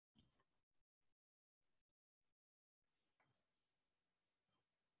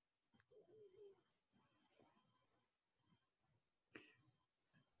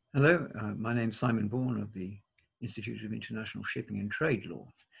Hello, my name is Simon Baughen of the Institute of International Shipping and Trade Law.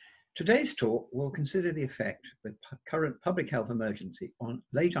 Today's talk will consider the effect of the current public health emergency on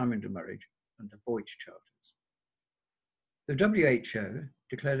late-time intermarriage under Voyage charters. The WHO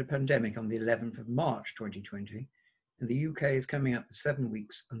declared a pandemic on the 11th of March 2020, and the UK is coming up for 7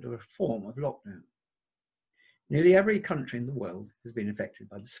 weeks under a form of lockdown. Nearly every country in the world has been affected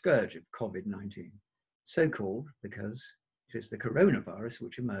by the scourge of Covid-19, so-called because it is the coronavirus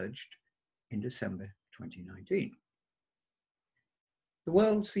which emerged in December 2019. The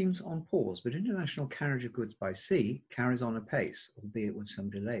world seems on pause, but international carriage of goods by sea carries on apace, albeit with some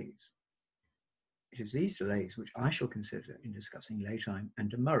delays. It is these delays which I shall consider in discussing late-time and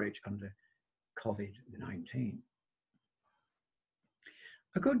demurrage under Covid-19.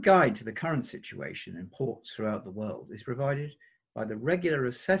 A good guide to the current situation in ports throughout the world is provided by the regular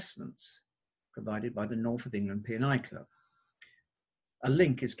assessments provided by the North of England P&I Club. A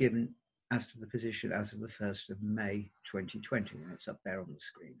link is given as to the position as of the 1st of May 2020, and it's up there on the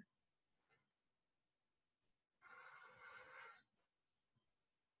screen.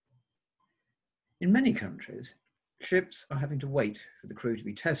 In many countries, ships are having to wait for the crew to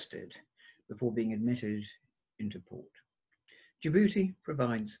be tested before being admitted into port. Djibouti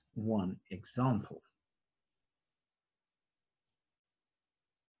provides one example.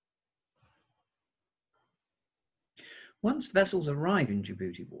 Once vessels arrive in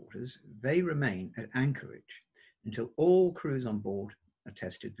Djibouti waters, they remain at anchorage until all crews on board are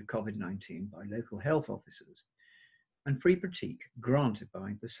tested for Covid-19 by local health officers and free pratique granted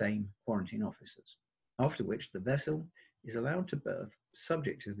by the same quarantine officers, after which the vessel is allowed to berth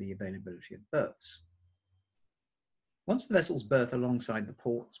subject to the availability of berths. Once the vessels berth alongside the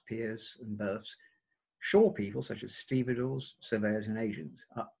ports, piers and berths, shore people such as stevedores, surveyors and agents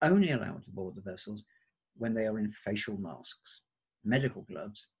are only allowed to board the vessels when they are in facial masks, medical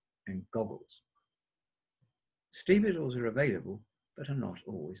gloves and goggles. Stevedores are available but are not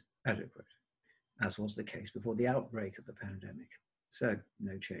always adequate, as was the case before the outbreak of the pandemic, so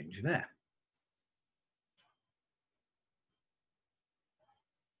no change there.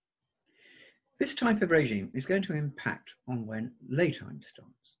 This type of regime is going to impact on when laytime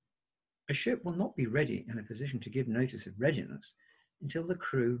starts. A ship will not be ready in a position to give notice of readiness until the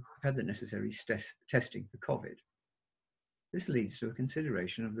crew had the necessary testing for COVID. This leads to a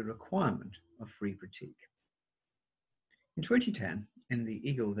consideration of the requirement of free pratique. In 2010, in the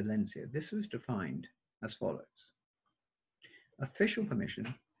Eagle Valencia, this was defined as follows: official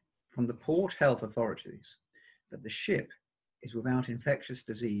permission from the port health authorities that the ship is without infectious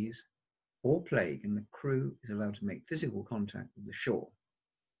disease or plague and the crew is allowed to make physical contact with the shore.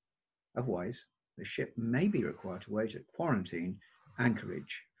 Otherwise, the ship may be required to wait at quarantine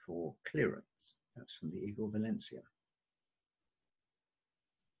anchorage for clearance. That's from the Eagle Valencia.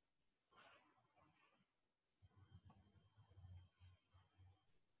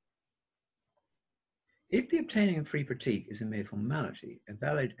 If the obtaining of free pratique is a mere formality, a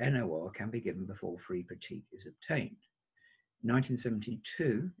valid NOR can be given before free pratique is obtained. In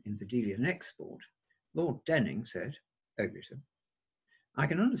 1972, in Fidelia and Export, Lord Denning said, Ogleton, I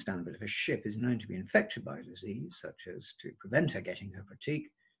can understand that if a ship is known to be infected by a disease, such as to prevent her getting her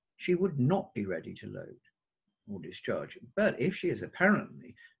pratique, she would not be ready to load or discharge. But if she is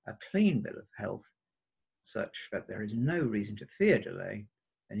apparently a clean bill of health, such that there is no reason to fear delay,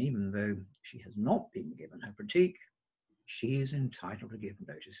 then even though she has not been given her pratique, she is entitled to give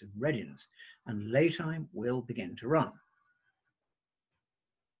notice of readiness, and laytime will begin to run.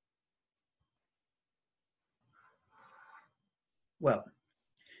 Well,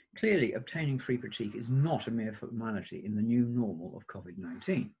 clearly, obtaining free pratique is not a mere formality in the new normal of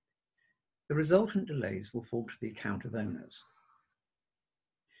Covid-19. The resultant delays will fall to the account of owners.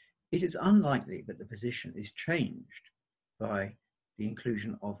 It is unlikely that the position is changed by the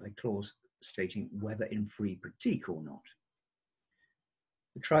inclusion of a clause stating whether in free pratique or not.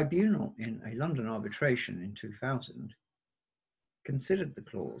 The tribunal in a London arbitration in 2000 considered the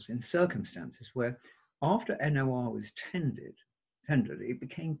clause in circumstances where, after NOR was tendered, it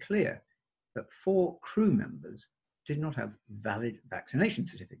became clear that 4 crew members did not have valid vaccination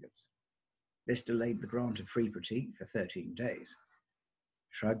certificates. This delayed the grant of free pratique for 13 days.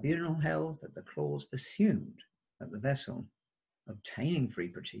 Tribunal held that the clause assumed that the vessel obtaining free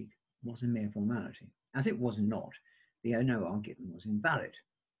pratique was a mere formality. As it was not, the NOR given was invalid.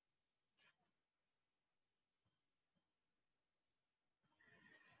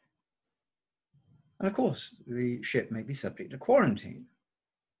 And of course, the ship may be subject to quarantine.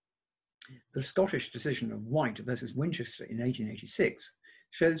 The Scottish decision of White versus Winchester in 1886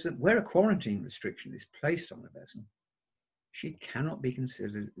 shows that where a quarantine restriction is placed on a vessel, she cannot be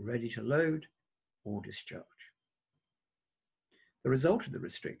considered ready to load or discharge. The result of the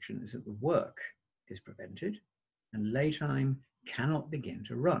restriction is that the work is prevented and laytime cannot begin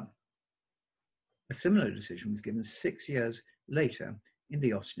to run. A similar decision was given 6 years later in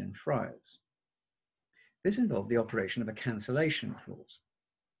the Austin Friars. This involved the operation of a cancellation clause.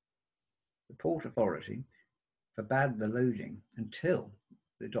 The Port Authority forbade the loading until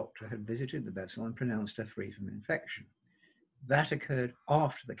the doctor had visited the vessel and pronounced her free from infection. That occurred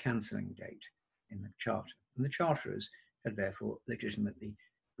after the cancelling date in the charter, and the charterers had therefore legitimately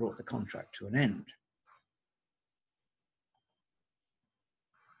brought the contract to an end.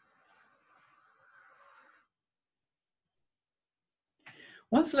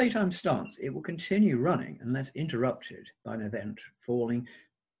 Once laytime starts, it will continue running unless interrupted by an event falling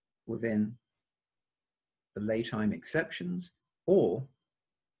within the laytime exceptions or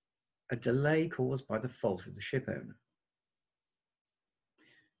a delay caused by the fault of the ship owner.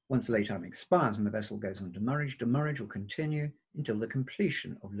 Once laytime expires and the vessel goes on demurrage, demurrage will continue until the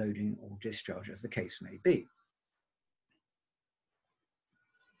completion of loading or discharge, as the case may be.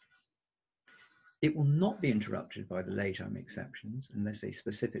 It will not be interrupted by the laytime exceptions unless they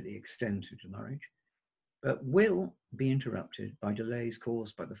specifically extend to demurrage, but will be interrupted by delays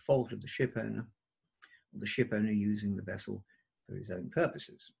caused by the fault of the ship owner or the ship owner using the vessel for his own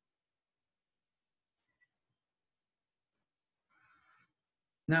purposes.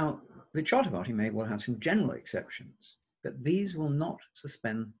 Now, the charter party may well have some general exceptions, but these will not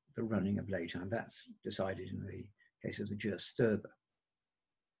suspend the running of laytime. That's decided in the case of the jus sturba.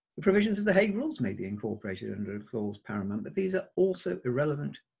 The provisions of the Hague Rules may be incorporated under a clause paramount, but these are also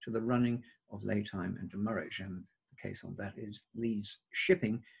irrelevant to the running of laytime and demurrage, and the case on that is Leeds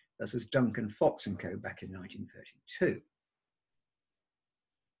Shipping versus Duncan Fox & Co. back in 1932.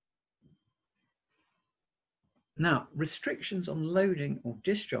 Now, restrictions on loading or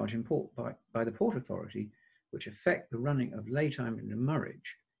discharge in port by the Port Authority, which affect the running of laytime and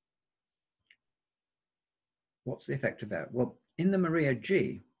demurrage. What's the effect of that? Well, in the Maria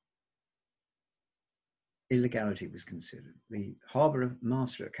G, illegality was considered. The harbour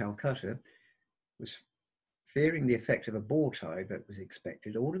master at Calcutta was fearing the effect of a bore tide that was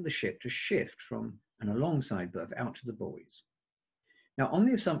expected, ordered the ship to shift from an alongside berth out to the buoys. Now, on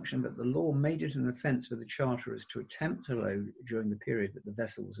the assumption that the law made it an offence for the charterers to attempt to load during the period that the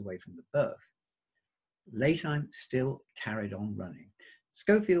vessel was away from the berth, laytime still carried on running.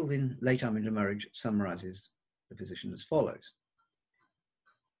 Schofield in Laytime and Demurrage summarises the position as follows.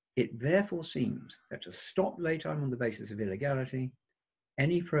 It therefore seems that to stop laytime on the basis of illegality,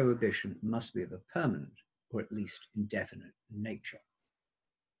 any prohibition must be of a permanent or at least indefinite nature.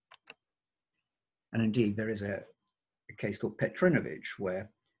 And indeed, there is a case called Petrinovich, where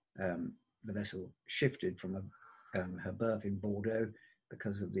the vessel shifted from her berth in Bordeaux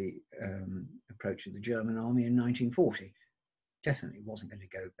because of the approach of the German army in 1940. Definitely wasn't going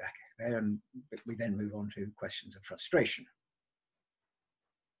to go back there, and we then move on to questions of frustration.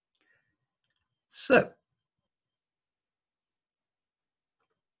 So,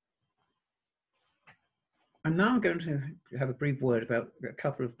 I'm now going to have a brief word about a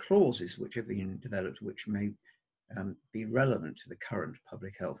couple of clauses which have been developed which may be relevant to the current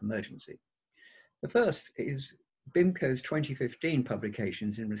public health emergency. The first is BIMCO's 2015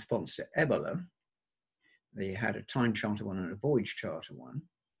 publications in response to Ebola. They had a time charter one and a voyage charter one.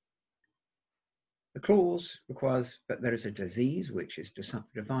 The clause requires that there is a disease which is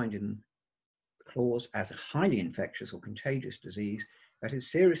defined in the clause as a highly infectious or contagious disease that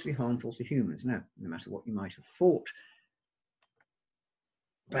is seriously harmful to humans. Now, no matter what you might have thought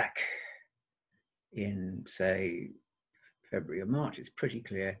back in, say, February or March, it's pretty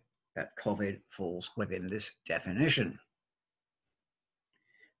clear that COVID falls within this definition.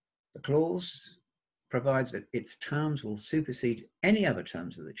 The clause provides that its terms will supersede any other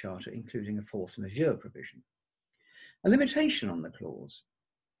terms of the Charter, including a force majeure provision. A limitation on the clause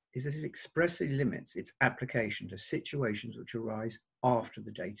is that it expressly limits its application to situations which arise after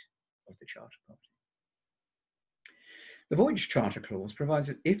the date of the Charter Party. The Voyage Charter Clause provides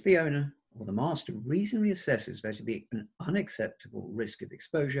that if the owner or the master reasonably assesses there to be an unacceptable risk of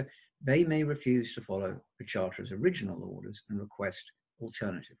exposure, they may refuse to follow the Charter's original orders and request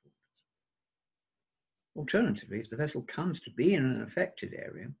alternative orders. Alternatively, if the vessel comes to be in an affected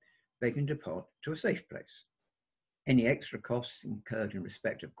area, they can depart to a safe place. Any extra costs incurred in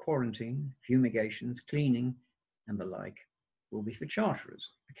respect of quarantine, fumigations, cleaning, and the like will be for charterers'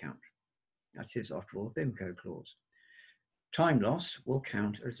 account. That is, after all, the BIMCO clause. Time loss will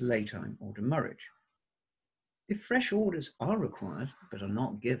count as laytime or demurrage. If fresh orders are required but are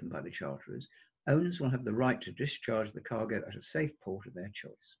not given by the charterers, Owners will have the right to discharge the cargo at a safe port of their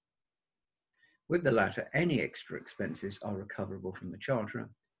choice. With the latter, any extra expenses are recoverable from the charterer,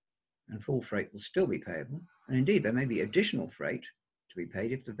 and full freight will still be payable, and indeed there may be additional freight to be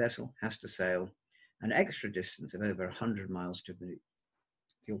paid if the vessel has to sail an extra distance of over 100 miles to the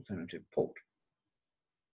alternative port.